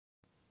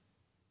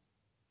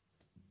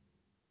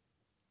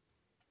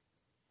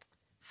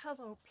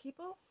Hello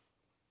people,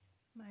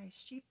 my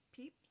sheep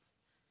peeps.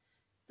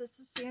 This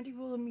is Sandy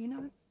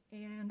Wilhelmina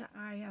and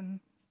I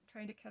am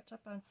trying to catch up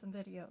on some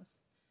videos.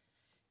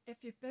 If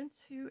you've been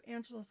to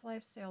Angela's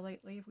Lifestyle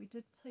lately, we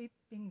did play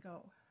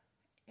bingo.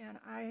 And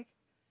I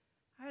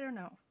don't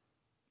know,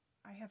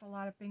 I have a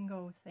lot of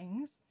bingo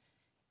things.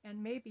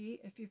 And maybe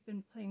if you've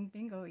been playing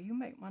bingo, you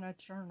might want a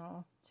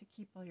journal to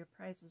keep all your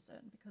prizes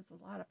in because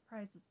a lot of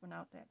prizes went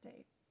out that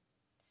day.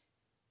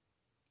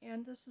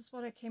 And this is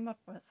what I came up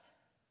with.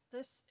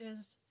 This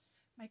is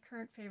my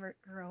current favorite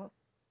girl.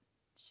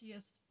 She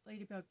is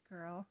Ladybug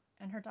Girl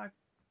and her dog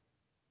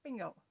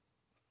Bingo.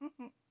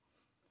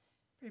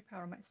 Pretty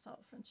proud of myself.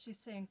 And she's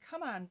saying,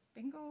 come on,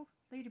 Bingo,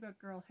 Ladybug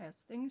Girl has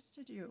things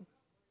to do.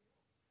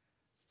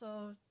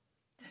 So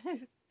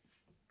it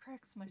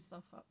cracks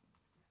myself up.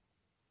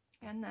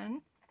 And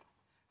then,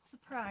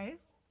 surprise,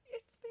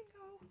 it's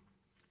Bingo.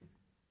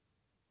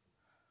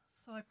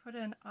 So I put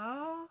in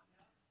all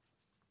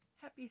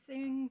happy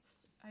things.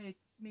 I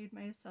made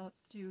myself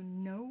do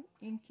no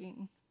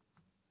inking.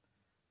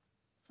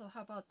 So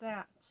how about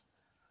that?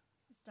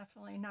 It's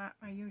definitely not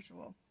my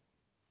usual.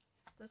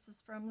 This is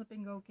from the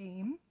bingo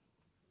game.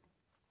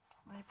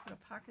 I put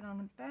a pocket on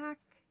the back,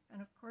 and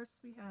of course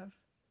we have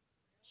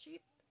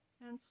sheep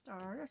and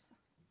stars.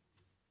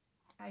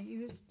 I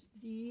used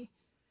I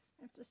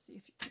have to see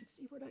if you can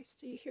see what I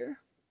see here.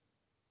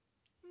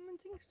 I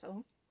think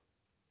so.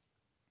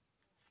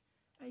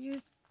 I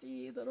used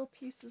the little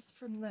pieces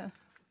from the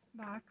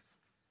box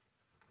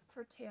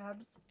for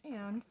tabs,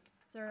 and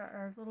there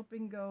are little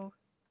bingo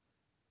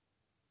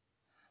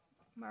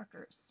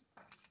markers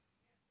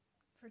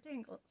for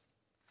dangles.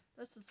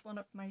 This is one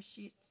of my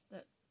sheets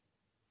that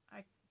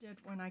I did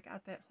when I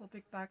got that whole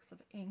big box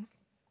of ink.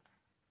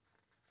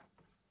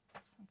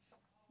 Some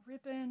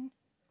ribbon.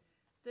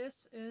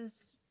 This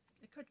is,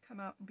 it could come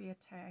out and be a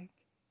tag.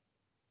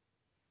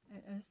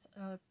 It is,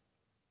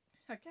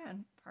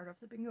 again, part of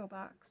the bingo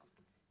box.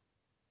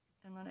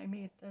 And then I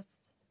made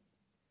this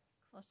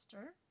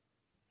cluster.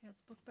 It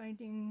has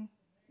bookbinding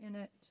in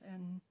it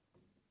and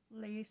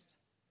lace.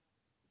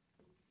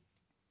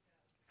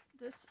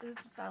 This is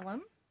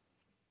vellum.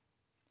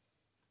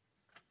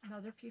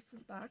 Another piece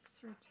of box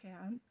for a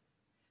tab.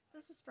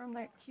 This is from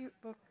that cute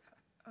book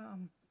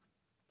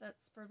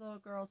that's for little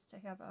girls to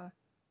have a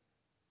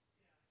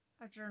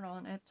journal,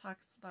 and it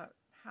talks about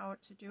how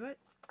to do it.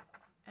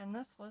 And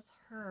this was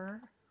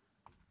her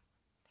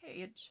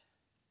page.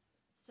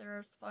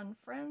 Sarah's fun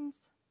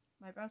friends.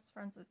 My best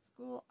friends at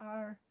school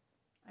are,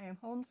 I am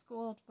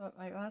homeschooled, but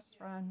my best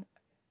friend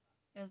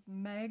is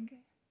Meg,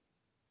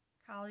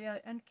 Kalia,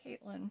 and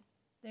Caitlin.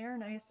 They are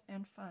nice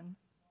and fun.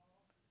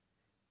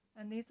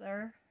 And this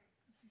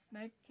is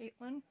Meg,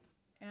 Caitlin,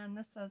 and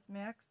this says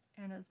Max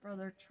and his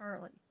brother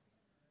Charlie.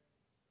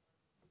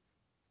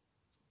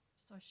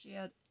 So she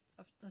had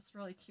this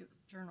really cute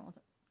journal.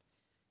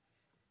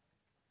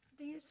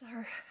 These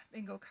are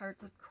bingo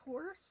cards, of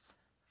course,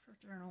 for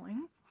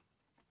journaling.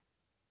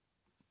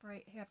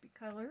 Bright, happy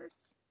colors,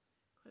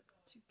 clipped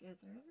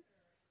together.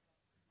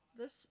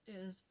 This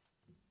is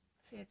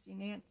Fancy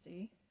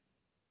Nancy.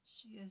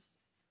 She is,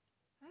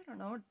 I don't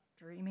know,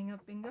 dreaming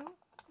of bingo,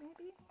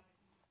 maybe?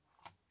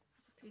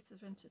 It's a piece of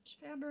vintage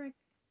fabric.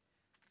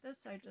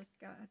 This I just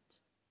got,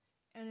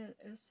 and it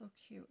is so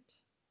cute.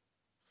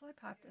 So I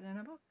popped it in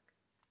a book.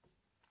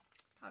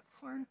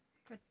 Popcorn,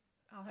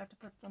 I'll have to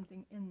put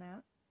something in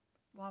that.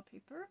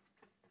 Wallpaper.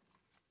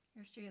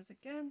 Here she is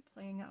again,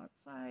 playing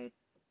outside.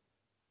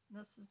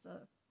 This is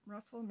a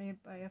ruffle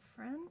made by a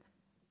friend.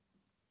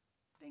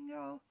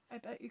 Bingo. I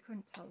bet you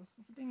couldn't tell. This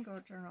is a bingo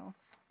journal.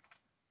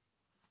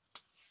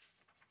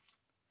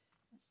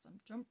 There's some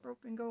jump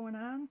roping going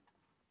on.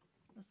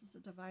 This is a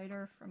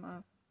divider from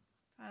a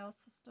file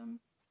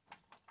system.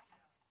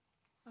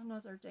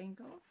 Another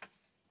dangle.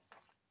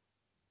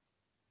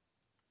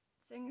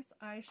 Things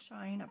I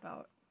shine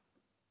about.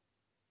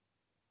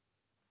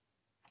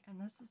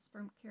 And this is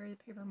from Carrie the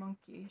Paper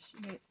Monkey.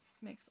 She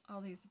makes all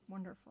these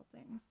wonderful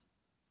things.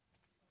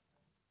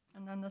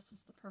 And then this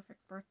is the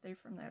perfect birthday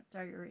from that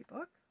diary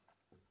book.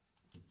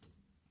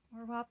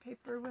 More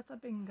wallpaper with a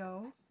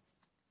bingo.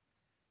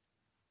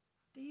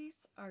 These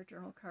are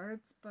journal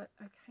cards, but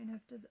I kind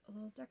of did a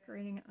little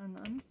decorating on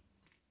them.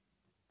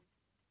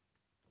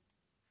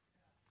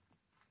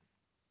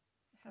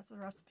 It has a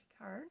recipe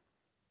card.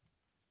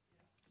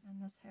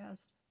 And this has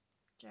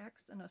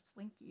jacks and a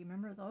slinky.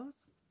 Remember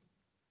those?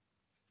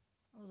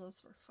 Oh,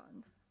 those were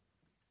fun.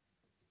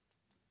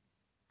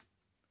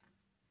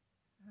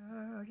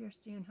 Oh, you're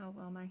seeing how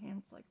well my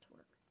hands like to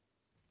work.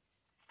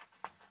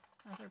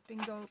 Another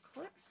bingo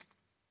clip.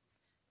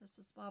 This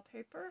is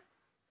wallpaper.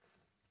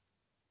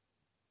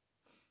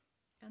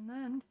 And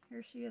then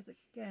here she is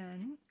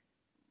again,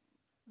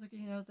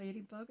 looking at a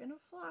ladybug and a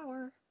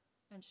flower.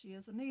 And she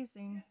is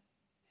amazing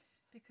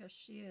because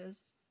she is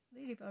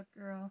Ladybug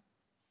Girl.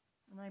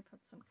 And I put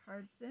some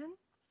cards in.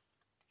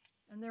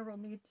 And there will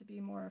need to be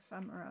more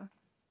ephemera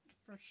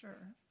for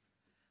sure.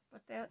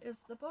 But that is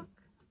the book.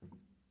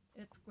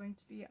 It's going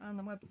to be on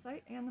the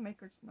website and the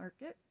Maker's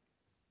Market.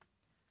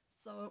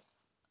 So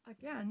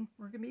again,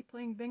 we're going to be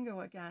playing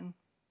bingo again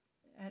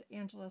at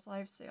Angela's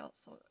live sale,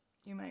 so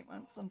you might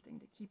want something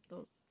to keep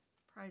those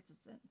prizes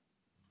in.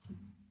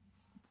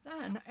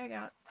 Then I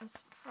got a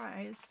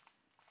surprise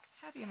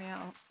heavy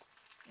mail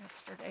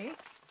yesterday,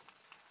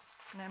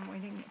 and I'm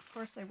waiting, of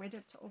course I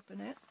waited to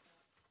open it.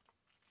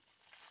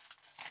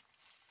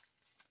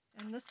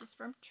 And this is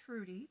from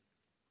Trudy.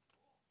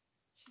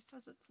 She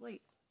says it's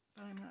late,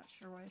 but I'm not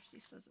sure why she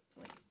says it's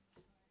late.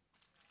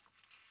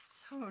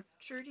 So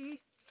Trudy,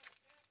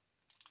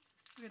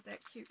 look at that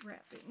cute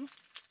wrapping.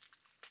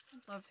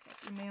 I love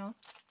happy mail.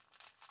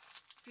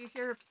 If you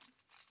hear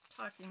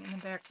talking in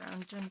the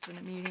background, Jim's in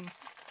a meeting.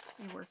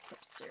 He works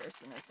upstairs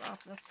in his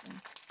office, and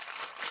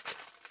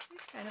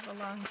he's kind of a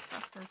long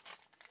talker.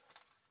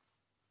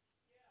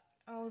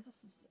 Oh, this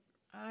is,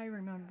 I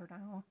remember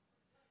now.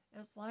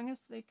 As long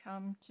as they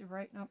come to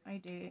brighten up my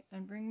day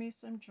and bring me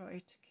some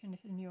joy to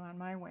continue on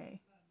my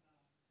way.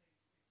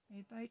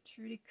 Made by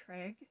Trudy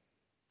Craig.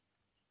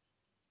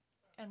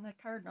 And the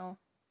cardinal.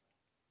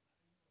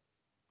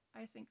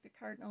 I think the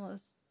cardinal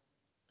is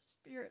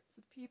spirits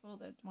of people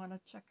that want to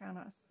check on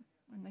us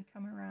when they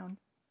come around.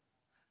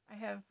 I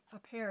have a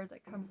pair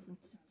that comes and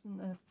sits in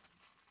the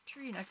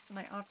tree next to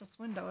my office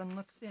window and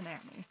looks in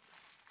at me.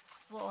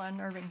 It's a little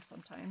unnerving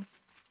sometimes.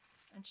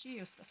 And she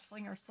used to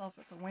fling herself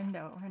at the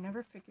window. I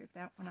never figured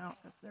that one out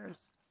because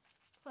there's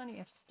plenty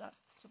of stuff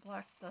to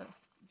block the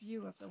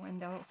view of the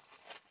window.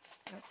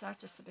 It's not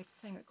just a big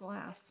thing of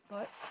glass,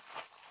 but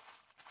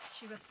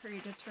she was pretty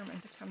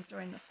determined to come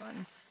join the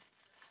fun.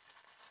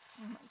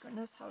 Oh my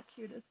goodness, how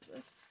cute is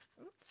this?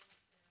 Oops.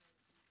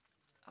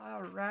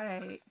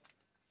 Alright.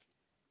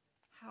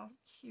 How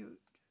cute.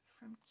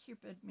 From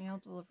Cupid Mail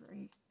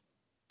Delivery.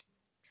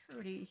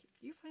 Trudy,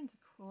 you find the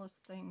coolest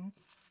things.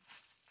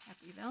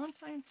 Happy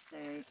Valentine's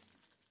Day.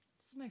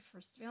 This is my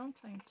first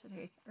Valentine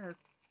today, or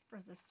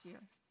for this year.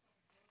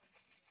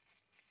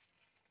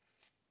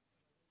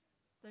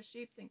 The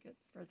sheep think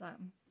it's for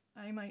them.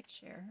 I might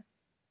share.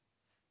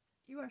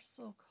 You are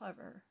so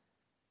clever.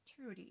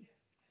 Trudy.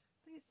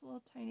 These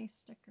little tiny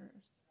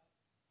stickers.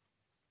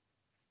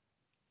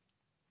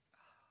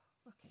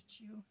 Oh, look at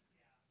you.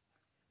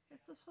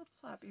 It's a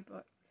flip-floppy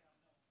book.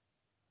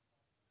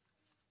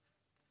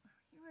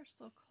 You are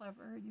so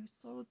clever. You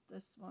sewed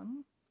this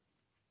one.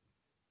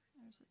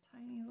 There's a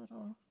tiny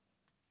little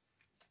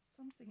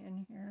something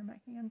in here. My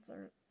hands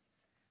are,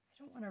 I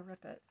don't want to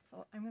rip it,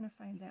 so I'm going to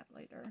find that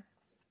later.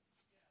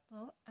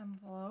 Little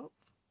envelope.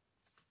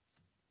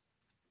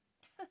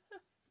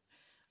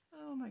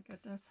 Oh my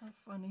goodness, how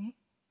funny.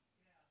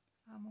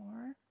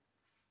 More.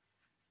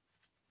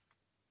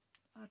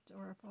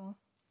 Adorable.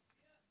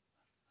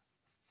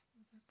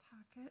 Another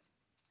pocket.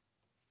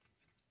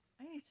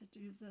 I need to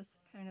do this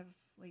kind of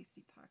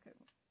lacy pocket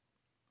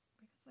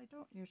because I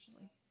don't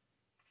usually.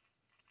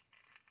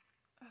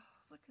 Oh,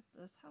 look at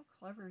this. How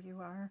clever you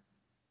are.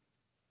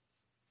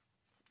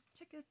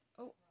 Tickets.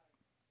 Oh.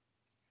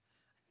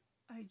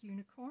 A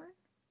unicorn.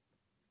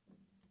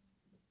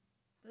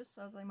 This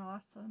says I'm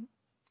awesome.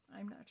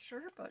 I'm not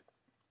sure, but.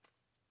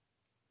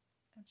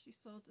 And she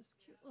sewed this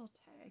cute little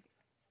tag.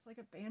 It's like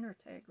a banner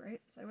tag, right?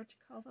 Is that what you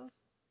call those?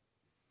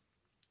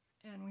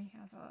 And we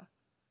have a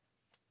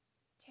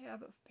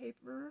tab of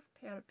paper,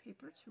 pad of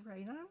paper to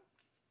write on.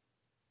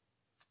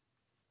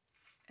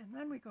 And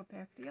then we go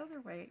back the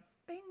other way.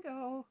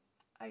 Bingo!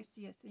 I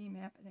see a theme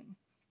happening.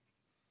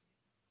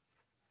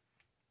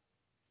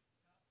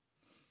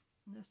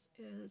 And this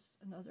is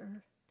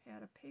another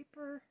pad of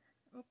paper.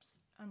 Oops,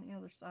 on the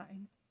other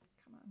side.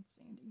 Come on,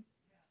 Sandy.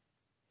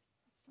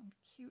 Some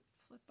cute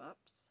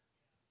flip-ups.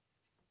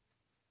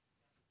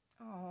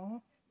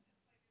 Oh.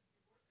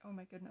 Oh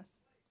my goodness.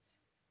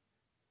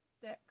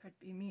 That could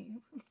be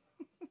me.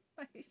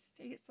 My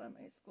face on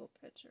my school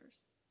pictures.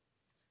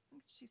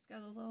 She's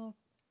got a little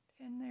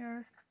pin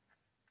there.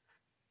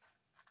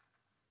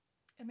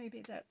 And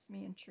maybe that's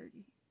me and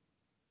Trudy.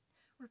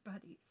 We're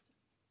buddies.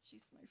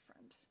 She's my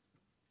friend.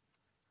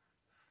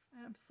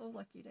 I'm so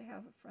lucky to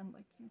have a friend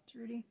like you,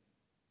 Trudy.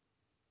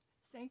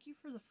 Thank you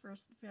for the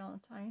first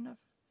Valentine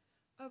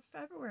of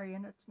February,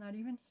 and it's not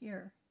even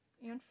here.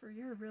 And for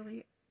your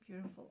really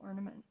beautiful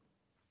ornament.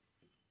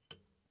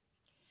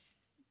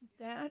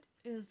 That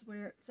is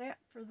where it's at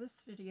for this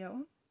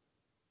video.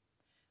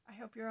 I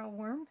hope you're all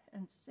warm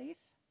and safe.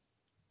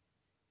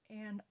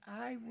 And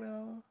I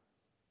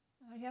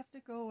have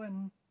to go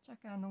and check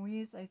on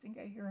Louise. I think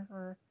I hear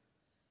her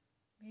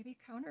maybe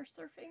counter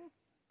surfing.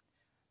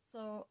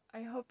 So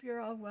I hope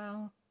you're all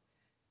well.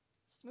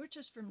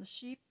 Smooches from the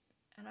sheep,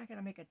 and I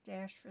gotta make a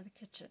dash for the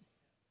kitchen.